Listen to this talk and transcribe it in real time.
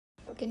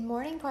Good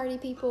morning, party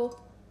people.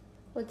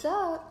 What's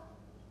up?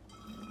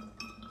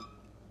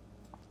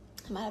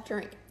 I might have to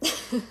drink.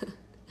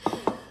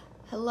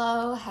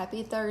 Hello,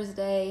 happy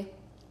Thursday.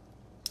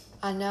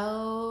 I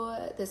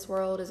know this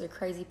world is a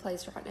crazy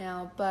place right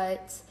now,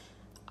 but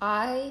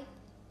I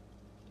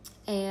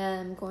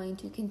am going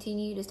to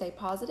continue to stay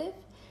positive,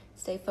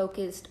 stay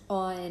focused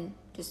on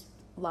just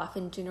life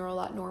in general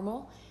like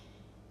normal.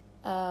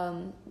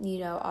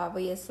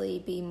 Obviously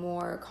be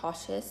more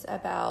cautious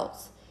about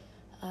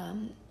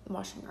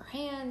washing our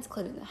hands,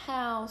 cleaning the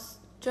house,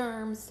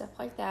 germs, stuff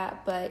like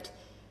that. But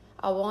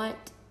I want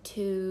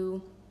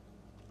to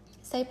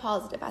stay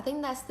positive. I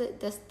think that's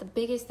the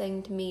biggest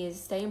thing to me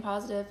is staying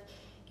positive,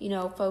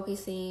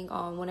 focusing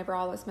on whenever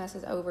all this mess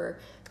is over.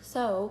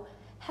 So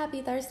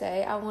happy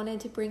Thursday. I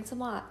wanted to bring some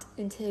light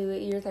into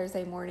your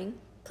Thursday morning.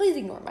 Please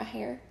ignore my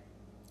hair.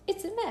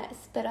 It's a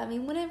mess, but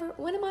when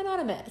am I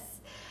not a mess?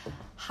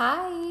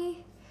 Hi.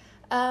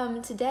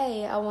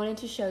 Today I wanted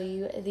to show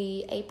you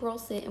the April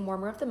scent and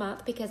warmer of the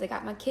month because I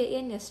got my kit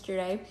in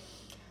yesterday.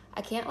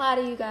 I can't lie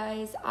to you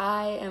guys.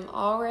 I am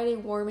already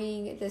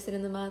warming this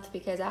in the month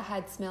because I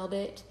had smelled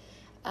it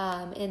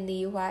in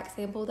the wax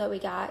sample that we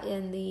got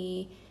in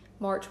the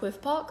March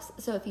Whiff Box.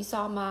 So if you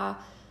saw my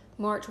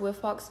March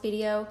Whiff Box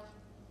video,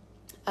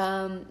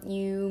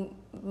 you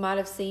might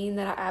have seen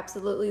that I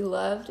absolutely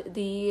loved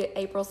the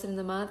April scent of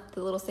the month,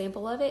 the little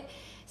sample of it.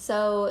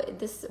 So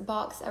this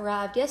box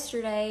arrived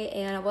yesterday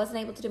and I wasn't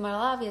able to do my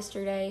live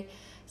yesterday.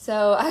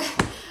 So I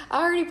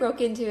already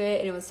broke into it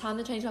and it was time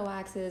to change my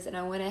waxes, and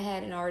I went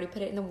ahead and already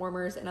put it in the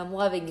warmers and I'm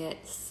loving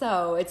it.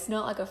 So it's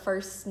not like a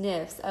first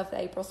sniffs of the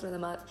April scent of the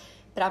month,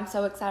 but I'm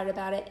so excited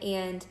about it.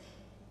 And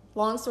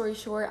long story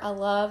short, I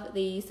love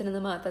the scent of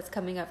the month that's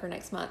coming up for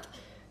next month.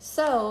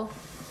 So,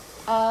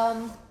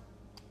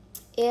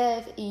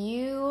 if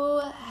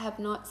you have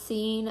not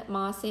seen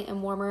my scent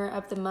and warmer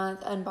of the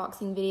month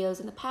unboxing videos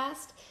in the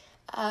past,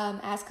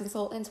 as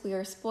consultants, we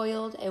are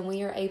spoiled and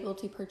we are able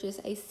to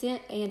purchase a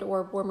scent and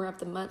or warmer of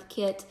the month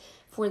kit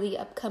for the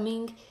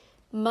upcoming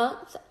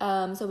month.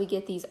 So we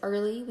get these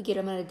early, we get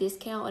them at a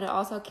discount, and it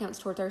also counts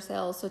towards our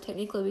sales. So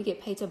technically we get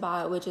paid to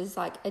buy it, which is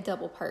like a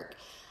double perk.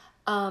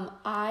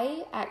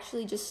 I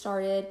actually just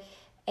started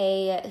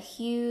a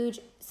huge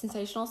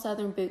Sensational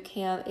Southern boot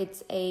camp.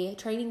 It's a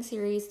training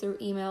series through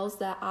emails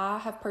that I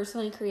have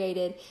personally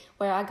created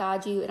where I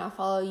guide you and I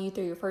follow you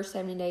through your first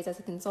 70 days as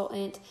a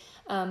consultant.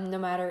 No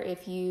matter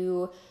if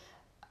you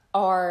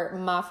are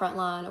my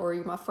frontline or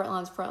you're my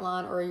frontline's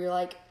frontline or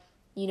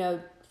you're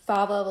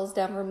 5 levels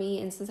down from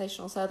me in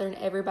Sensational Southern,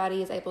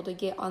 everybody is able to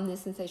get on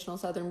this Sensational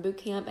Southern boot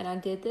camp. And I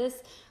did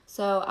this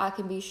so I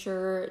can be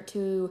sure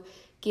to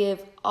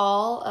give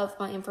all of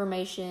my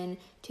information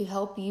to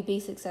help you be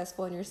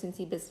successful in your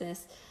Scentsy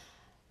business.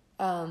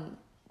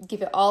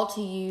 Give it all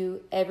to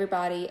you.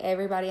 Everybody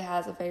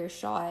has a fair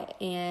shot.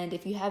 And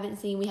if you haven't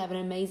seen, we have an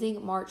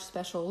amazing March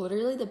special,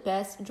 literally the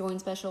best join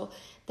special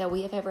that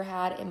we have ever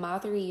had in my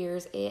 3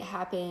 years. It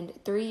happened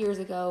 3 years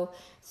ago,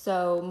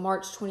 so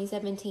March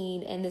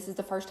 2017, and this is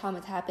the first time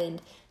it's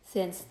happened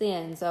since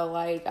then. So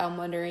I'm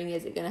wondering,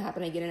 is it going to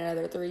happen again in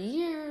another 3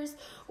 years,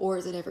 or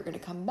is it ever going to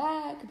come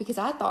back? Because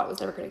I thought it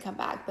was never going to come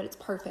back, but it's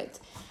perfect.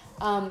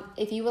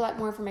 If you would like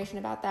more information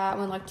about that,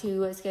 would like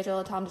to schedule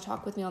a time to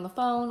talk with me on the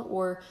phone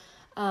or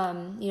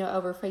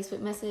over Facebook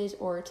message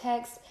or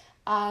text,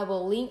 I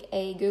will link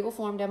a Google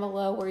form down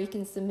below where you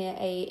can submit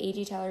a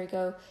Angie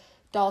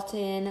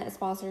Dalton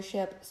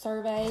sponsorship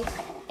survey,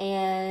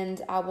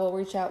 and I will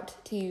reach out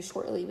to you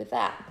shortly with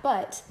that.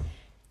 But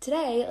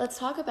today, let's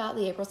talk about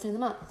the April scent of the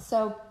month.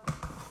 So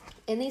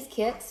in these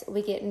kits,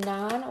 we get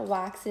 9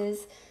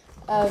 waxes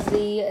of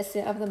the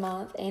scent of the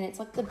month, and it's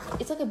like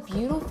a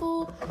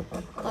beautiful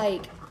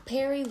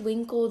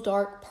periwinkle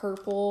dark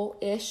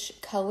purple-ish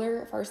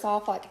color. First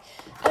off,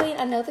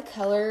 I know the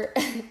color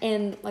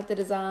and the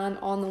design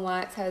on the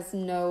wax has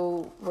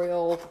no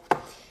real,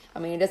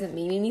 it doesn't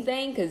mean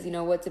anything because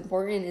what's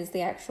important is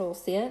the actual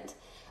scent,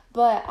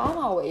 but I'm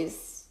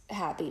always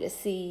happy to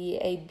see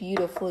a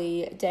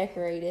beautifully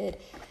decorated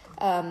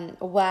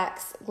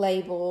wax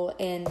label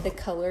and the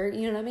color,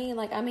 you know what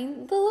I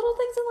mean? The little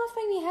things in life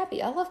make me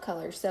happy. I love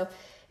colors, so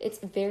it's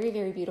very,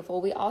 very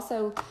beautiful. We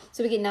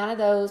get 9 of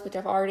those, which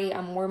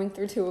I'm warming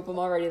through 2 of them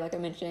already, like I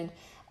mentioned.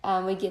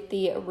 We get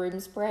the room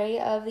spray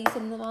of these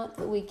in the month.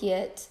 We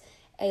get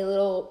a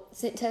little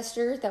scent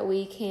tester that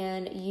we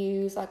can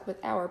use with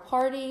our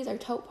parties, our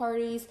tote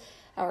parties,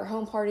 our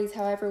home parties,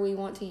 however we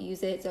want to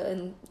use it. So,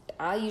 and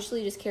I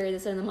usually just carry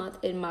this in the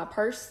month in my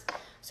purse.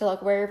 So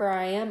wherever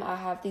I am, I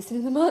have these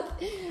in the month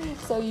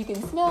so you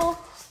can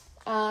smell.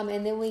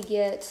 And then we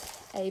get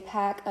a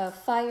pack of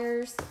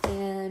fires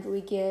and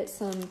we get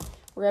some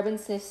rub and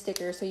sniff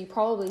stickers. So you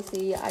probably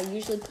see, I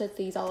usually put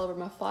these all over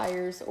my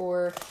flyers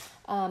or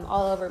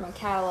all over my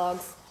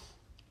catalogs.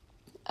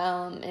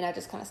 And I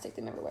just kind of stick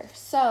them everywhere.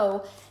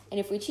 So, and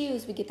if we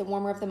choose, we get the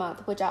warmer of the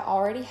month, which I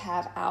already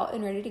have out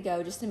and ready to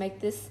go just to make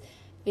this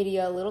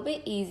video a little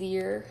bit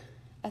easier.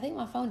 I think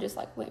my phone just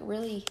went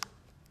really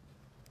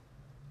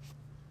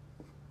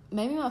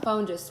maybe my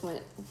phone just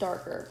went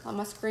darker.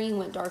 My screen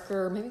went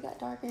darker, or maybe it got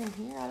darker in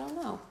here. I don't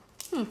know.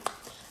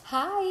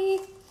 Hi.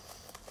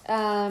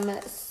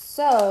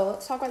 So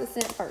let's talk about the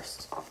scent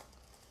first.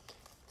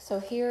 So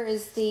here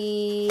is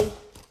the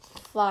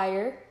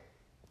flyer.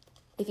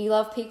 If you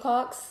love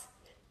peacocks,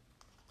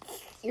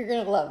 you're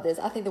gonna love this.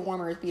 I think the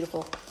warmer is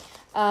beautiful.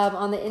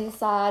 On the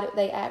inside,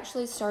 they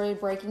actually started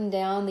breaking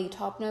down the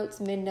top notes,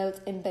 mid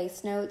notes, and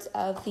base notes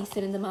of the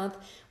scent of the month,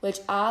 which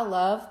I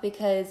love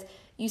because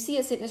you see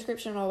a scent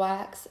description on a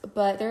wax,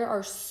 but there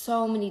are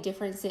so many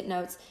different scent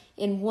notes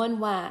in one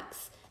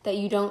wax that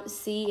you don't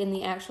see in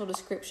the actual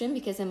description,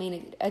 because I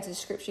mean, a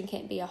description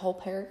can't be a whole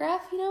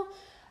paragraph, you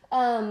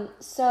know?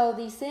 So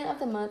the scent of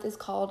the month is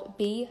called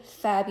Be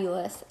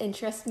Fabulous, and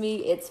trust me,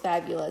 it's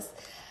fabulous.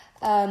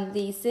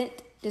 The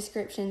scent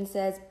description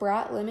says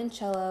bright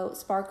limoncello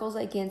sparkles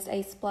against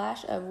a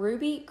splash of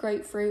ruby,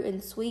 grapefruit,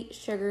 and sweet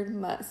sugared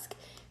musk.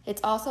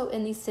 It's also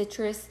in the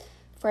citrus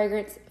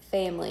fragrance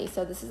family.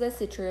 So this is a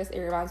citrus. It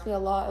reminds me a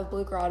lot of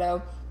Blue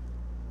Grotto.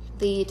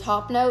 The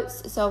top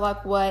notes, so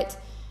like what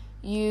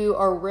you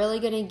are really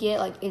going to get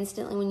like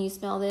instantly when you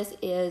smell this,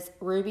 is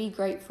ruby,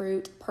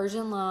 grapefruit,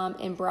 Persian lime,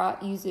 and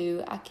bright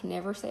yuzu. I can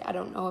never say, I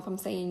don't know if I'm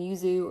saying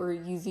yuzu or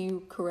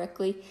yuzu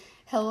correctly.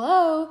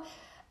 Hello.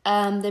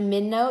 The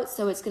mid notes,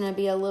 so it's going to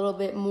be a little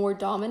bit more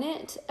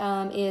dominant,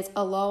 is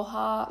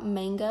aloha,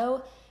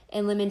 mango,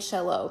 and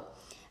limoncello.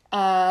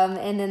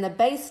 And then the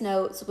base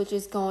notes, which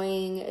is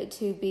going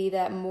to be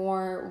that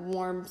more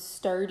warm,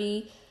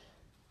 sturdy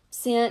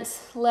scent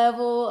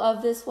level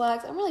of this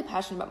wax. I'm really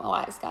passionate about my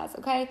wax, guys,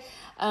 okay?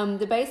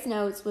 The base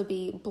notes would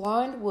be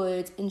blonde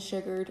woods and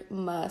sugared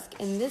musk.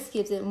 And this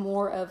gives it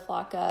more of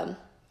like a,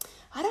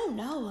 I don't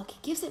know, like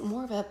it gives it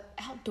more of a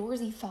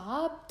outdoorsy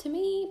vibe to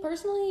me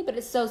personally, but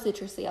it's so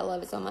citrusy. I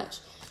love it so much.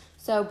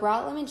 So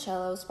bright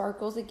limoncello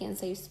sparkles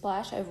against a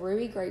splash of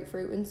ruby,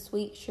 grapefruit, and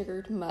sweet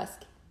sugared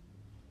musk.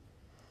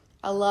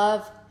 I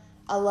love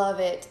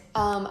it.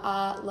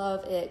 I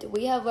love it.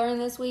 We have learned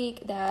this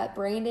week that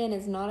Brandon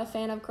is not a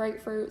fan of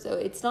grapefruit, so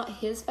it's not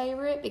his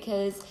favorite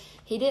because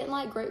he didn't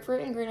like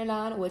grapefruit and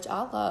grenadine, which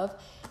I love.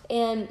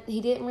 And he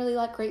didn't really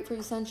like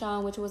grapefruit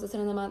sunshine, which was a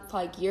scent of the month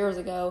like years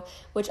ago,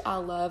 which I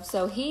love.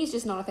 So he's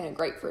just not a fan of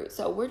grapefruit.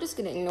 So we're just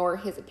going to ignore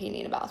his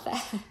opinion about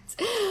that.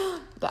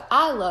 But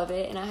I love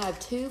it. And I have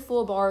 2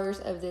 full bars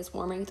of this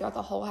warming throughout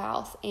the whole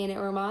house. And it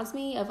reminds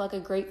me of like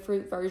a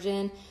grapefruit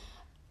version,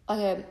 like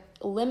a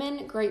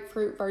lemon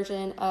grapefruit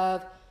version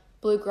of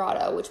Blue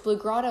Grotto, which Blue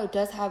Grotto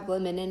does have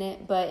lemon in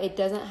it, but it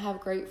doesn't have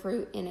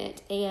grapefruit in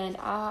it. And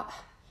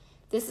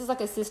this is like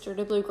a sister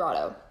to Blue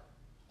Grotto.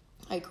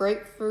 A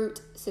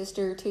grapefruit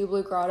sister to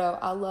Blue Grotto.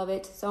 I love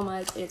it so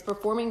much. It's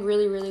performing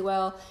really, really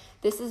well.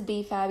 This is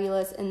Be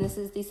Fabulous, and this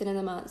is the scent of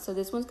the month. So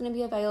this one's going to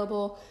be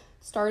available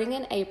starting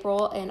in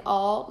April, and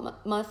all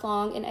month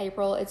long in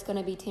April, it's going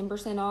to be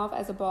 10% off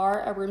as a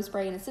bar, a room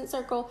spray, and a scent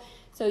circle.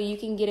 So you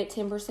can get it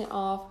 10%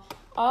 off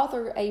all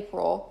through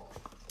April.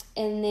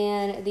 And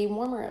then the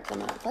warmer of the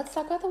month. Let's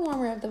talk about the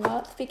warmer of the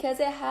month because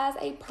it has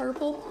a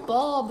purple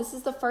bulb. This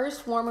is the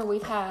first warmer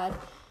we've had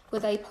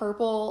with a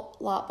purple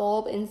light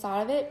bulb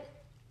inside of it.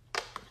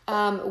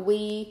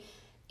 We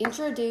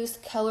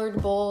introduced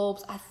colored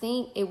bulbs, I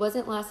think it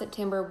wasn't last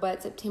September,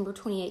 but September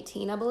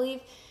 2018, I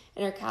believe,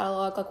 in our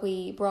catalog. Like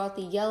we brought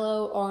the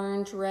yellow,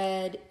 orange,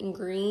 red, and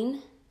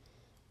green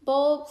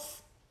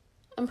bulbs,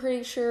 I'm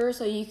pretty sure.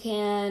 So you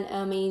can,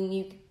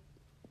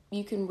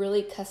 you can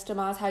really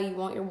customize how you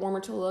want your warmer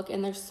to look.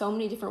 And there's so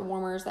many different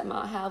warmers that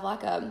might have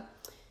like a,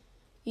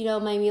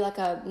 maybe like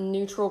a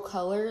neutral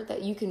color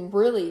that you can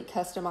really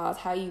customize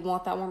how you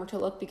want that warmer to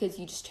look because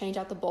you just change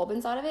out the bulb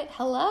inside of it.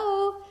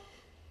 Hello,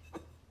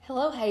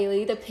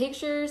 Haley. The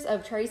pictures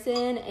of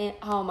Trayson and,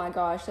 oh my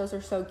gosh, those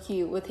are so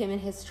cute with him in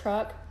his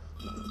truck.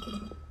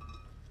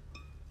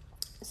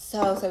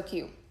 So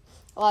cute.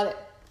 I love it.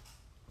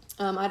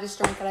 I just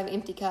drank out of an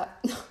empty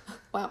cup.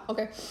 Wow,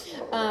 okay.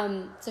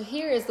 So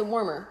here is the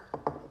warmer.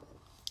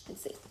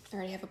 Let's see. I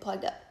already have it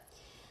plugged up.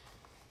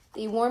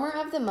 The warmer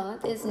of the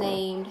month is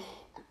named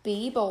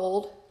Be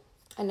Bold.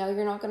 I know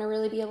you're not going to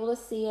really be able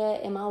to see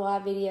it in my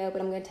live video,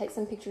 but I'm going to take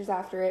some pictures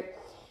after it.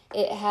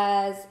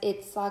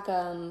 It's like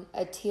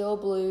a teal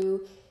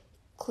blue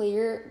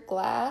clear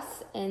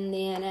glass, and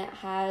then it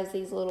has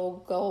these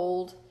little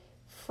gold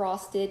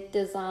frosted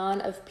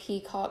design of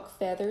peacock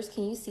feathers.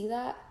 Can you see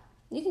that?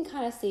 You can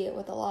kind of see it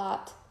with a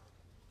light.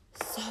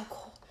 So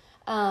cool.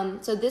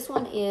 So this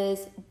one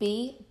is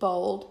Be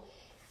Bold.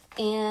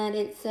 And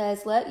it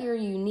says, let your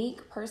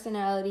unique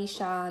personality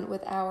shine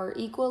with our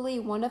equally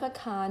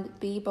one-of-a-kind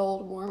Be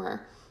Bold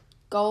warmer.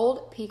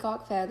 Gold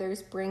peacock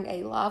feathers bring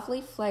a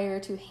lively flair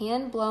to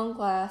hand-blown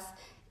glass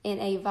in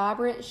a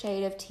vibrant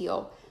shade of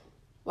teal.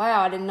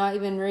 Wow, I did not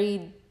even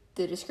read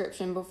the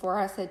description before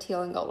I said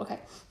teal and gold. Okay.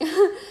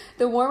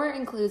 The warmer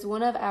includes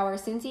one of our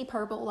Scentsy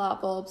purple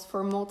light bulbs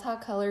for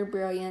multicolored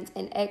brilliance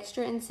and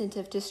extra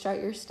incentive to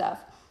strut your stuff.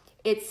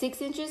 It's 6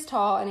 inches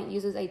tall and it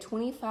uses a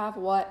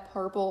 25-watt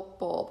purple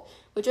bulb,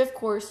 which of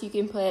course you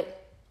can put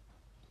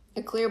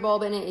a clear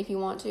bulb in it if you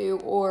want to,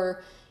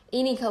 or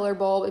any color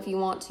bulb if you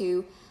want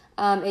to.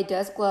 It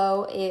does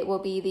glow. It will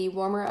be the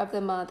warmer of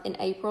the month in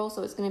April,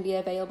 so it's going to be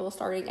available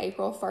starting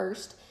April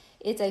 1st.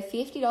 It's a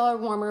 $50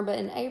 warmer, but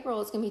in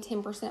April it's going to be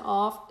 10%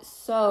 off,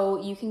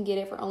 so you can get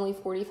it for only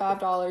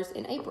 $45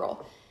 in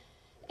April.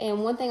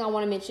 And one thing I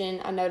want to mention,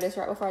 I noticed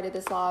right before I did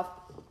this live,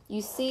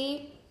 you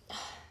see,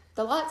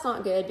 the light's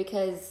not good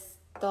because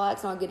the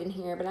light's not good in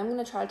here, but I'm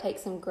going to try to take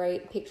some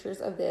great pictures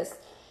of this.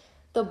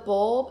 The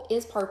bulb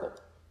is purple,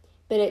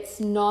 but it's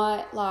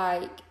not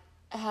like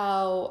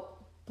how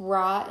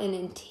bright and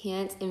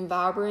intense and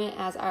vibrant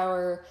as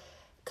our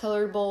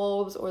colored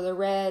bulbs or the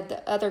red,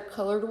 the other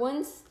colored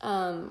ones,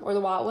 or the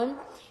white one.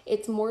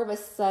 It's more of a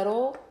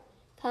subtle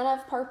kind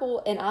of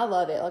purple, and I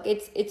love it. Like,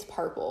 it's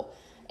purple,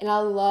 and I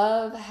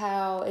love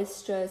how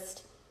it's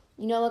just,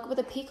 you know, like with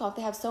a peacock,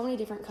 they have so many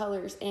different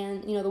colors,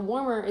 and, you know, the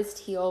warmer is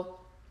teal,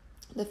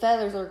 the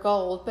feathers are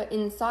gold, but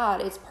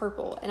inside it's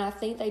purple, and I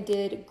think they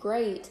did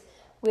great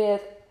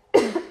with,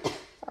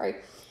 sorry,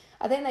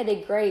 I think they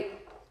did great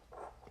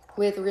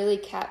with really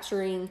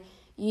capturing,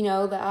 you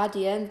know, the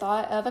idea and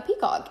thought of a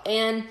peacock.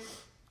 And,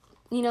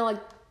 you know, like,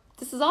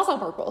 this is also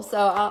purple,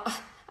 so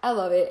I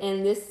love it.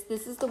 And this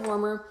is the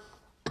warmer.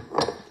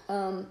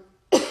 Wow,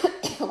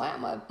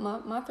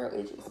 my throat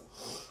itches.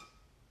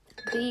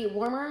 The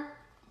warmer,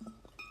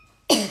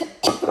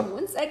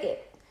 1 second.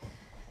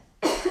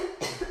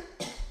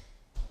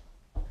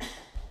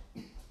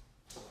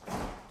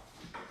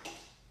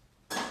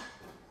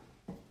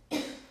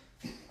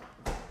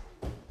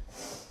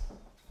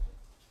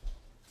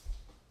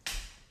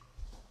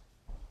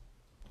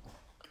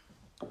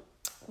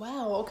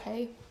 Wow,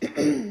 okay. I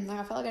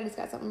feel like I just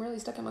got something really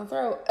stuck in my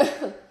throat.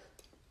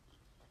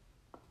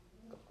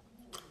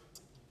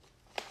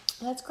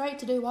 That's great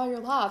to do while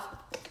you're live.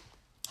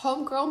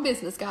 Homegrown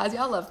business, guys.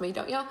 Y'all love me,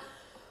 don't y'all?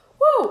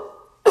 Woo!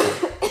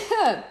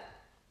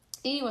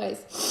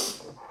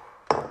 Anyways,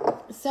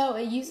 so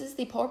it uses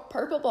the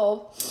purple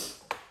bulb,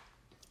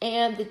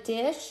 and the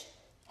dish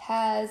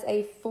has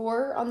a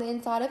 4 on the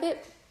inside of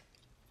it,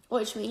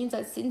 which means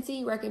that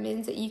Scentsy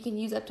recommends that you can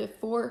use up to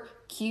 4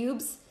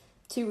 cubes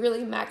to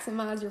really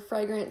maximize your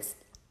fragrance.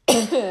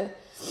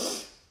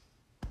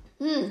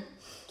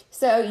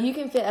 So you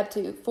can fit up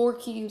to 4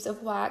 cubes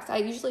of wax. I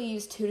usually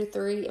use 2 to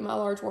 3 in my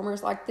large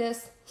warmers like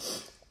this,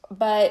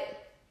 but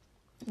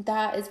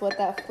that is what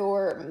that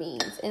 4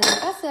 means. And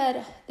like I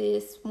said,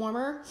 this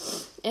warmer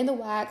and the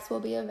wax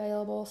will be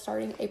available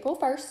starting April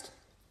 1st.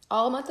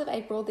 All month of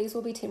April, these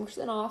will be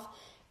 10% off.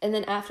 And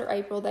then after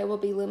April, they will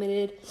be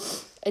limited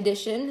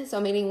edition.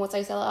 So meaning once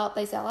they sell out,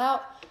 they sell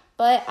out.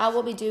 But I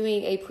will be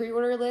doing a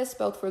pre-order list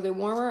both for the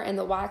warmer and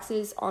the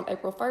waxes on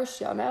April 1st,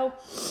 y'all know.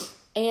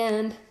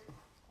 And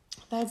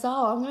that's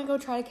all. I'm going to go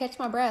try to catch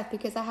my breath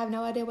because I have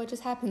no idea what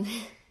just happened.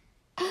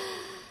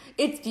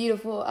 It's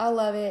beautiful. I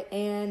love it.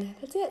 And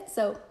that's it.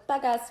 So, bye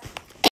guys.